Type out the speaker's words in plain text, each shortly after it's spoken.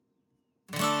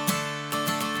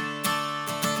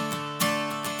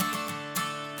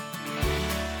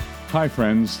Hi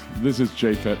friends, this is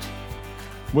Japhet.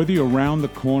 Whether you're around the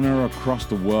corner or across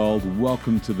the world,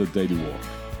 welcome to the Daily Walk.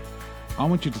 I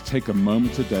want you to take a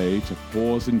moment today to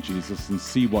pause in Jesus and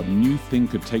see what new thing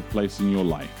could take place in your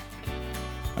life.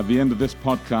 At the end of this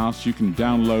podcast, you can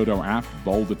download our app,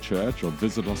 Boulder Church, or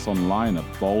visit us online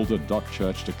at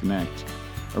boulder.church to connect.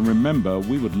 And remember,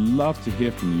 we would love to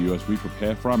hear from you as we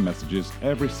prepare for our messages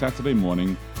every Saturday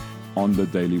morning on the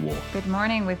Daily Walk. Good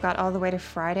morning. We've got all the way to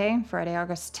Friday,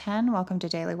 August 10. Welcome to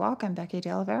Daily Walk. I'm Becky De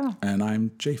Oliveira. And I'm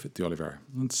Japhet De Oliveira.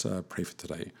 Let's pray for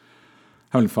today.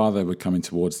 Heavenly Father, we're coming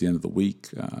towards the end of the week.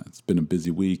 It's been a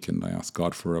busy week, and I ask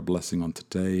God for a blessing on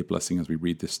today, a blessing as we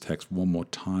read this text one more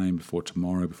time before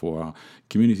tomorrow, before our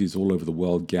communities all over the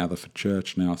world gather for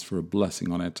church, and I ask for a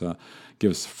blessing on it. Give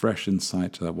us fresh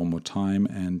insight one more time,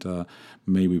 and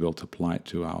may we be able to apply it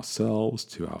to ourselves,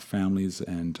 to our families,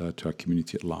 and to our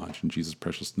community at large. In Jesus'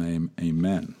 precious name,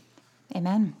 amen.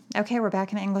 Amen. Okay, we're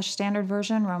back in the English Standard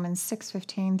Version, Romans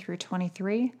 6:15 through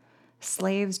 23.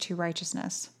 Slaves to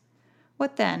righteousness.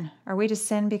 What then? Are we to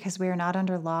sin because we are not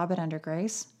under law but under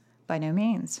grace? By no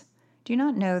means. Do you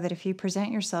not know that if you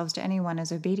present yourselves to anyone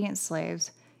as obedient slaves,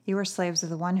 you are slaves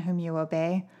of the one whom you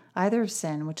obey, either of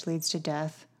sin, which leads to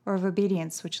death, or of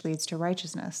obedience, which leads to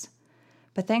righteousness?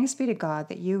 But thanks be to God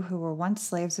that you who were once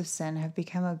slaves of sin have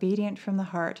become obedient from the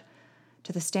heart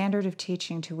to the standard of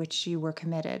teaching to which you were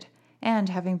committed, and,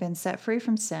 having been set free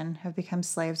from sin, have become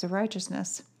slaves of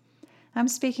righteousness. I'm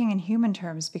speaking in human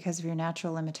terms because of your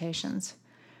natural limitations.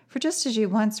 For just as you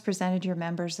once presented your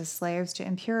members as slaves to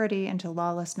impurity and to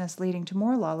lawlessness leading to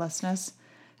more lawlessness,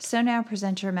 so now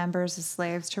present your members as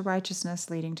slaves to righteousness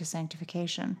leading to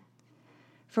sanctification.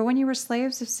 For when you were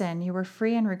slaves of sin, you were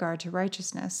free in regard to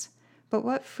righteousness. But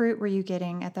what fruit were you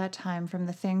getting at that time from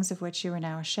the things of which you are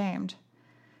now ashamed?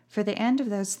 For the end of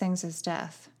those things is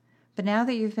death. But now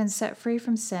that you've been set free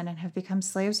from sin and have become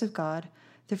slaves of God,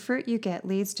 the fruit you get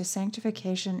leads to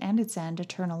sanctification and its end,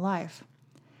 eternal life.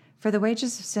 For the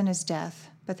wages of sin is death,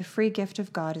 but the free gift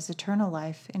of God is eternal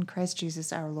life in Christ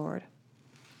Jesus our Lord.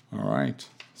 All right.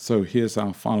 So here's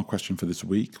our final question for this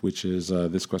week, which is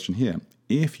this question here.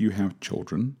 If you have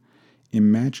children,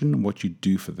 imagine what you'd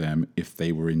do for them if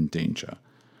they were in danger.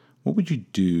 What would you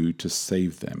do to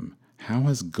save them? How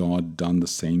has God done the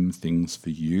same things for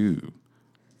you?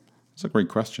 That's a great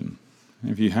question.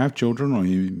 If you have children, or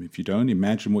if you don't,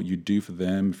 imagine what you'd do for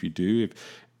them. If you do,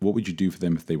 what would you do for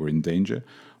them if they were in danger?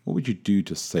 What would you do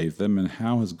to save them? And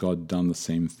how has God done the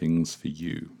same things for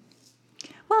you?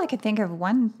 Well, I could think of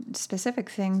one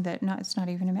specific thing that it's not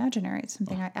even imaginary. It's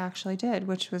something I actually did,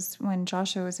 which was when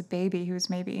Joshua was a baby. He was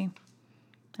maybe,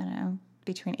 I don't know,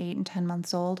 between 8 and 10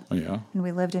 months old. Oh, yeah? And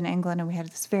we lived in England, and we had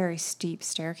this very steep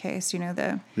staircase,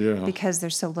 because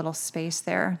there's so little space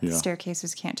there. Yeah. The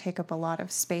staircases can't take up a lot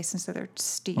of space, and so they're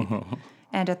steep.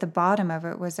 And at the bottom of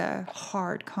it was a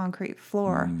hard concrete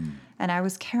floor. And I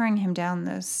was carrying him down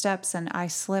the steps, and I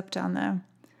slipped on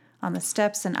the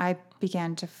steps, and I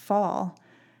began to fall.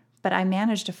 But I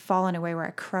managed to fall in a way where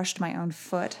I crushed my own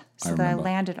foot so that I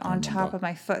landed on top of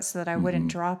my foot so that I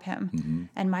wouldn't drop him.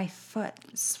 And my foot,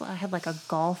 I had like a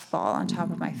golf ball on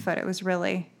top of my foot. It was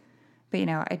really, but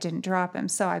I didn't drop him.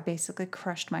 So I basically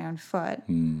crushed my own foot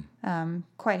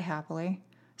quite happily.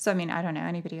 So, I don't know,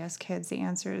 anybody who has kids, the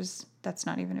answer is that's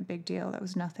not even a big deal. That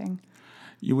was nothing.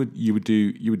 You would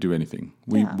do anything.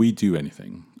 We do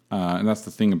anything. And that's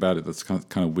the thing about it that's kind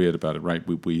of weird about it, right?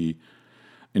 We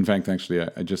in fact, actually,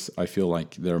 I feel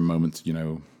like there are moments,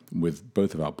 with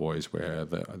both of our boys where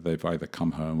they've either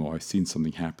come home or I've seen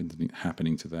something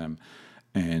happening to them,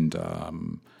 and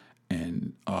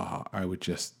I would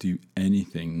just do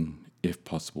anything, if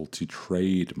possible, to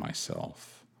trade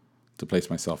myself, to place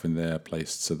myself in their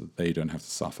place so that they don't have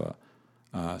to suffer,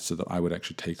 so that I would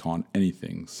actually take on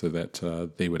anything, so that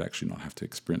they would actually not have to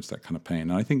experience that kind of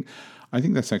pain. And I think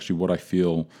that's actually what I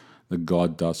feel that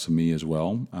God does for me as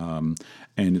well,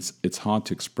 and it's hard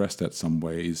to express that some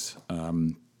ways,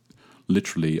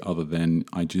 literally, other than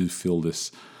I do feel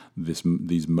these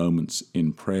moments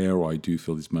in prayer, or I do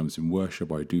feel these moments in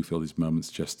worship, or I do feel these moments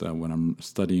just when I'm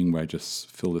studying, where I just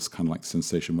feel this kind of like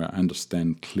sensation where I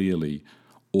understand clearly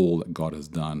all that God has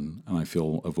done, and I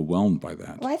feel overwhelmed by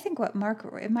that. Well, I think what Mark,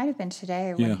 it might have been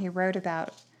today when he wrote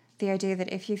about the idea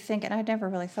that if you think, and I'd never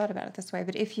really thought about it this way,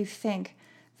 but if you think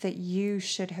that you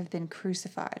should have been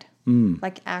crucified,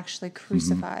 like actually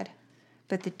crucified,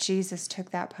 but that Jesus took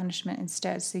that punishment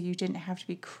instead, so you didn't have to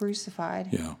be crucified.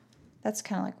 Yeah, that's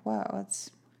kind of like, whoa.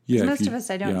 It's most of us,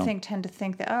 I don't think, tend to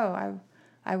think that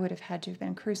I would have had to have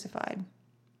been crucified.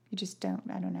 You just don't.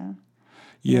 I don't know.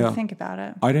 Yeah, think about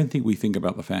it. I don't think we think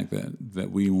about the fact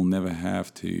that we will never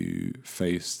have to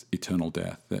face eternal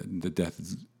death. That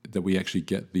the that we actually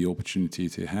get the opportunity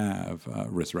to have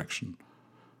resurrection.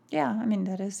 Yeah, I mean,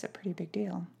 that is a pretty big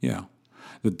deal. Yeah,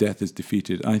 that death is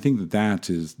defeated. And I think that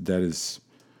is.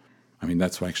 I mean,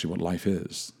 that's actually what life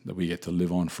is, that we get to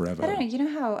live on forever. I don't know. You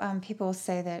know how people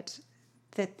say that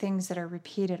things that are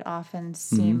repeated often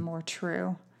seem more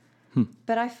true?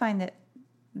 But I find that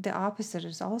the opposite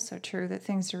is also true, that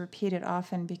things that are repeated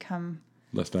often become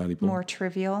Less valuable. more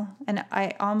trivial. And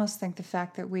I almost think the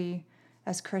fact that we,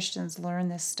 as Christians, learn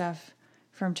this stuff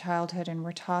from childhood and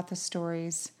we're taught the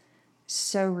stories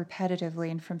so repetitively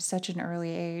and from such an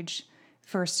early age,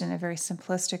 first in a very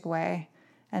simplistic way,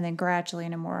 and then gradually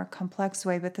in a more complex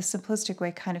way, but the simplistic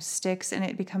way kind of sticks and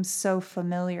it becomes so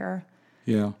familiar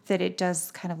Yeah. that it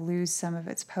does kind of lose some of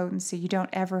its potency. You don't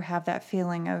ever have that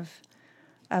feeling of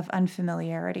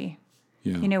unfamiliarity.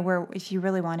 Yeah. You know, where if you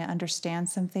really want to understand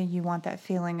something, you want that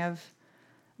feeling of,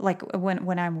 like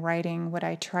when I'm writing, what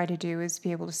I try to do is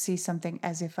be able to see something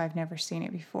as if I've never seen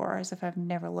it before, as if I've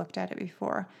never looked at it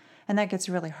before. And that gets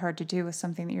really hard to do with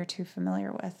something that you're too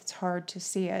familiar with. It's hard to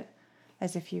see it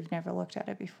as if you've never looked at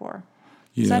it before.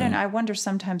 Yeah. So I don't know. I wonder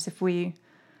sometimes if we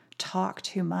talk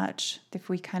too much, if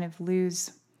we kind of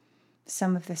lose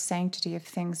some of the sanctity of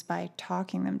things by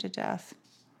talking them to death.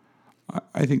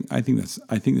 I think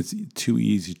that's too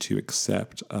easy to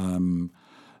accept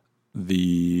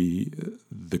the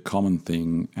common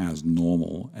thing as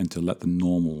normal, and to let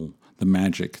the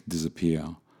magic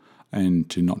disappear, and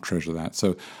to not treasure that.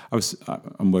 So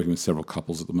I'm working with several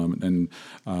couples at the moment,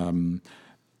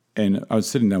 and I was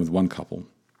sitting down with one couple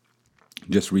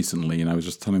just recently, and I was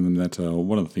just telling them that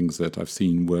one of the things that I've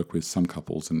seen work with some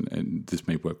couples, and this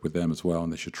may work with them as well,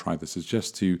 and they should try this, is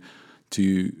just to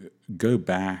go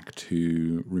back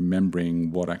to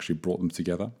remembering what actually brought them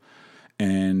together,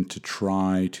 and to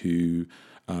try to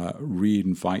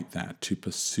re-invite that, to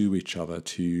pursue each other,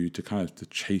 to kind of to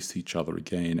chase each other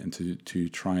again, and to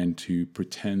try and to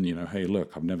pretend, hey,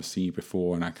 look, I've never seen you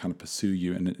before, and I kind of pursue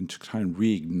you, and to try and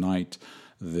reignite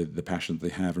the passion that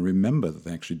they have, and remember that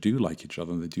they actually do like each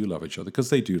other and they do love each other, because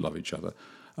they do love each other.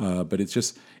 But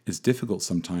it's difficult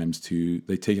sometimes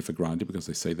they take it for granted because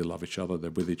they say they love each other,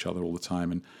 they're with each other all the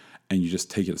time, and you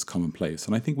just take it as commonplace.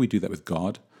 And I think we do that with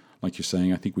God, like you're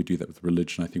saying. I think we do that with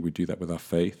religion. I think we do that with our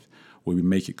faith, where we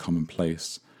make it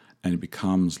commonplace, and it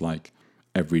becomes like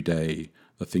every day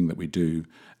the thing that we do.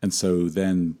 And so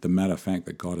then the matter of fact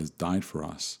that God has died for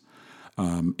us,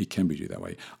 it can be do that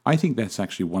way. I think that's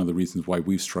actually one of the reasons why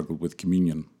we've struggled with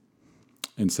communion.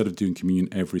 Instead of doing communion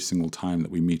every single time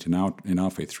that we meet in our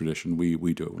faith tradition,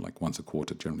 we do it like once a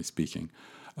quarter, generally speaking,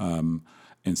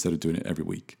 instead of doing it every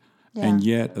week. Yeah. And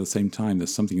yet, at the same time,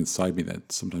 there's something inside me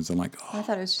that sometimes I'm like, I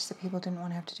thought it was just that people didn't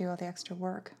want to have to do all the extra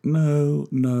work. No.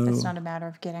 It's not a matter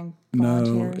of getting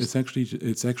volunteers. No,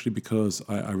 it's actually because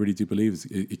I really do believe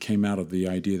it came out of the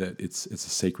idea that it's a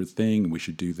sacred thing. We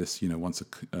should do this, once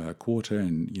a quarter,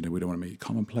 and we don't want to make it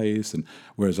commonplace. And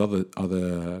whereas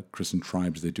other Christian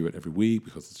tribes, they do it every week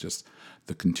because it's just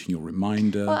the continual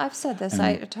reminder. Well, I've said this.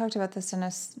 I talked about this in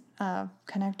a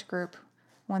Connect group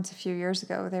once a few years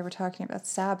ago. They were talking about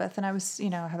Sabbath, and I was,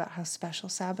 about how special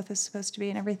Sabbath is supposed to be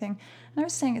and everything. And I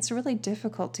was saying it's really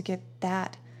difficult to get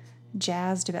that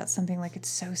jazzed about something like it's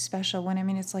so special when,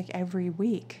 it's like every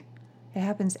week. It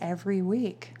happens every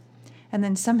week. And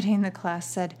then somebody in the class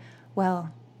said,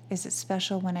 well, is it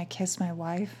special when I kiss my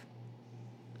wife?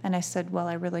 And I said, well,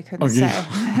 I really couldn't say.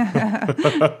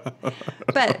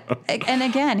 And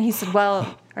again, he said,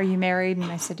 well, are you married?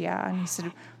 And I said, yeah. And he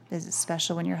said, is it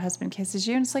special when your husband kisses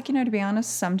you? And it's like, to be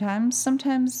honest, sometimes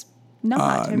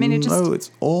not. No,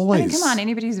 it's always. Come on,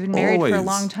 anybody who's been married for a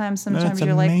long time, sometimes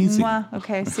you're amazing. like, mwah,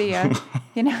 okay, see ya.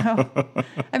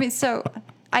 So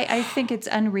I think it's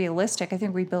unrealistic. I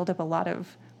think we build up a lot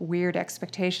of weird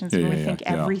expectations when we think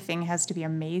everything has to be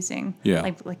amazing.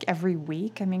 Yeah. Like every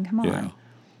week. Come on. Yeah.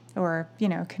 Or,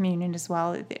 communion as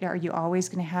well. Are you always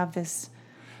going to have this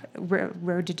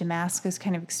road to Damascus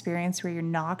kind of experience where you're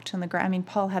knocked on the ground?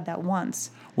 Paul had that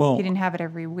once. Well, he didn't have it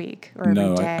every week or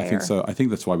every day. I think so. I think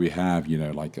that's why we have,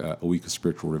 like a week of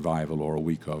spiritual revival, or a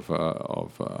week of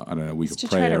a week of to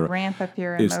prayer. Try to ramp up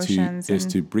your emotions. Is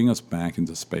to bring us back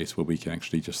into space where we can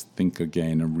actually just think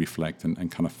again and reflect and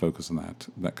kind of focus on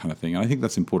that kind of thing. And I think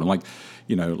that's important. Like,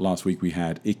 last week we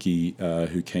had Icky,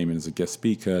 who came in as a guest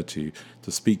speaker to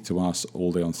speak to us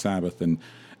all day on Sabbath, and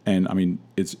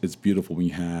it's beautiful when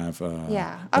you have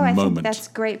I think that's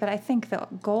great. But I think the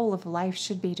goal of life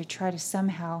should be to try to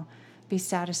somehow be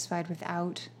satisfied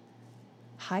without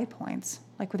high points,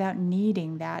 like without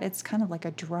needing that. It's kind of like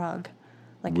a drug,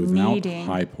 like without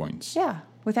high points. Yeah,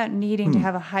 without needing to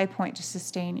have a high point to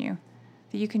sustain you.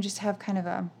 That you can just have kind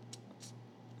of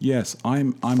Yes,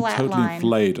 I'm Flat totally line.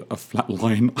 inflated. A flat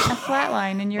line. A flat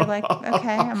line, and you're like,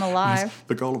 okay, I'm alive.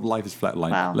 The goal of life is flat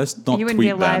line. Well, Let's not you wouldn't tweet be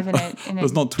alive that. in a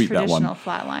Let's not tweet that traditional one.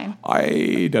 flat line.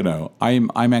 I don't know. I'm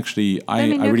actually I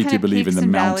no really kind do of believe in peaks the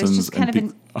and valleys, mountains just kind of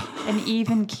and an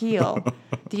even keel.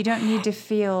 You don't need to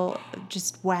feel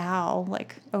just wow,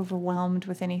 like overwhelmed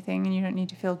with anything, and you don't need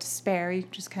to feel despair. You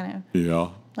just kind of yeah.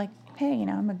 like, hey,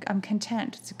 I'm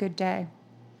content. It's a good day.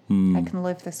 Hmm. I can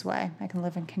live this way. I can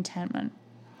live in contentment.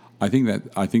 I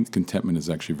think contentment is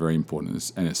actually very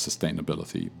important, and it's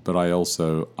sustainability. But I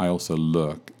also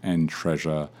look and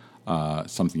treasure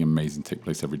something amazing take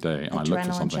place every day, and I look for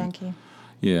Adrenaline something. junkie.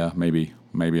 Yeah, maybe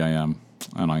I am,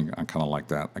 and I kind of like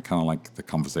that. I kind of like the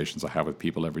conversations I have with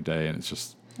people every day, and it's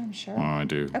just I'm sure. I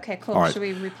do. Okay, cool. All right. Should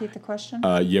we repeat the question?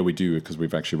 Yeah, we do, because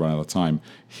we've actually run out of time.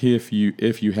 If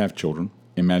you have children,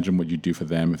 imagine what you'd do for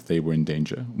them if they were in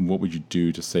danger. What would you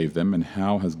do to save them, and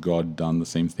how has God done the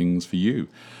same things for you?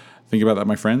 Think about that,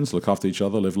 my friends. Look after each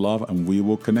other, live love, and we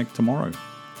will connect tomorrow.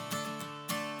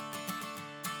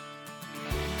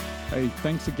 Hey,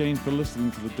 thanks again for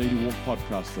listening to the Daily Walk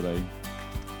podcast today.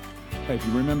 Hey, if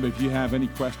you have any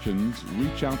questions,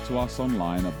 reach out to us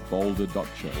online at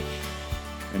boulder.church.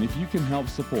 And if you can help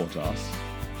support us,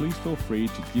 please feel free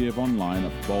to give online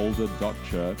at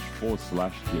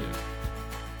boulder.church/give.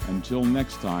 Until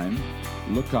next time,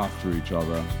 look after each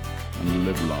other and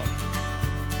live love.